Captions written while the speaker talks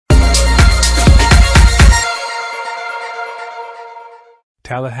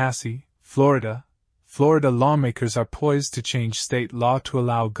Tallahassee, Florida. Florida lawmakers are poised to change state law to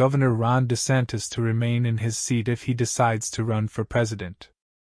allow Governor Ron DeSantis to remain in his seat if he decides to run for president.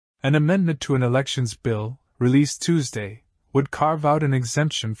 An amendment to an elections bill, released Tuesday, would carve out an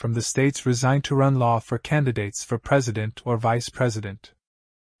exemption from the state's resign-to-run law for candidates for president or vice president.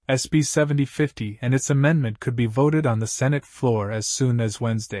 SB 7050 and its amendment could be voted on the Senate floor as soon as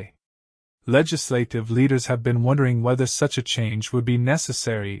Wednesday. Legislative leaders have been wondering whether such a change would be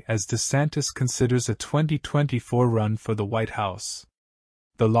necessary as DeSantis considers a 2024 run for the White House.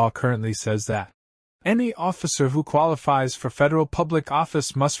 The law currently says that any officer who qualifies for federal public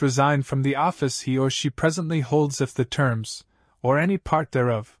office must resign from the office he or she presently holds if the terms, or any part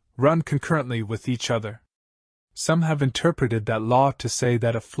thereof, run concurrently with each other. Some have interpreted that law to say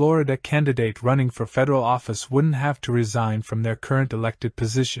that a Florida candidate running for federal office wouldn't have to resign from their current elected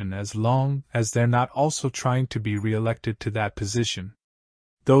position as long as they're not also trying to be re-elected to that position.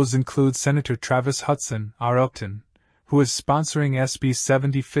 Those include Senator Travis Hudson, R. Upton, who is sponsoring SB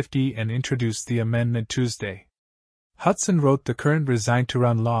 7050 and introduced the amendment Tuesday. Hudson wrote the current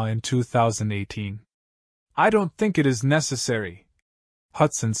resign-to-run law in 2018. "I don't think it is necessary,"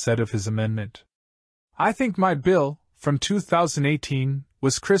 Hudson said of his amendment. "I think my bill, from 2018,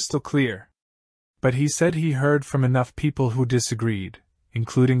 was crystal clear." But he said he heard from enough people who disagreed,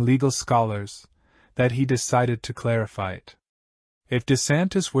 including legal scholars, that he decided to clarify it. If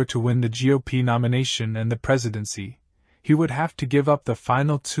DeSantis were to win the GOP nomination and the presidency, he would have to give up the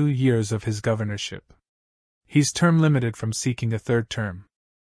final 2 years of his governorship. He's term limited from seeking a third term.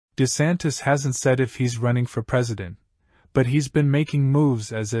 DeSantis hasn't said if he's running for president, but he's been making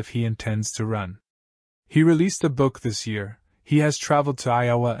moves as if he intends to run. He released a book this year. He has traveled to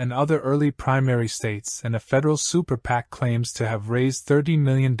Iowa and other early primary states, and a federal super PAC claims to have raised $30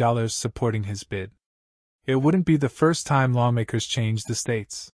 million supporting his bid. It wouldn't be the first time lawmakers changed the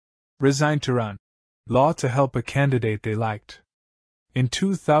state's resign-to-run law to help a candidate they liked. In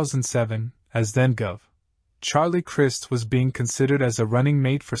 2007, as then-Gov. Charlie Crist was being considered as a running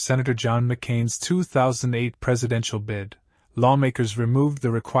mate for Senator John McCain's 2008 presidential bid. Lawmakers removed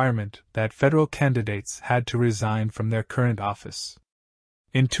the requirement that federal candidates had to resign from their current office.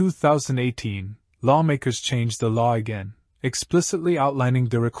 In 2018, lawmakers changed the law again, explicitly outlining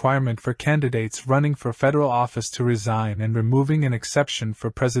the requirement for candidates running for federal office to resign and removing an exception for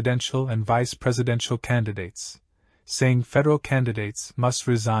presidential and vice presidential candidates, saying federal candidates must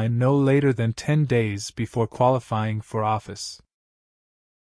resign no later than 10 days before qualifying for office.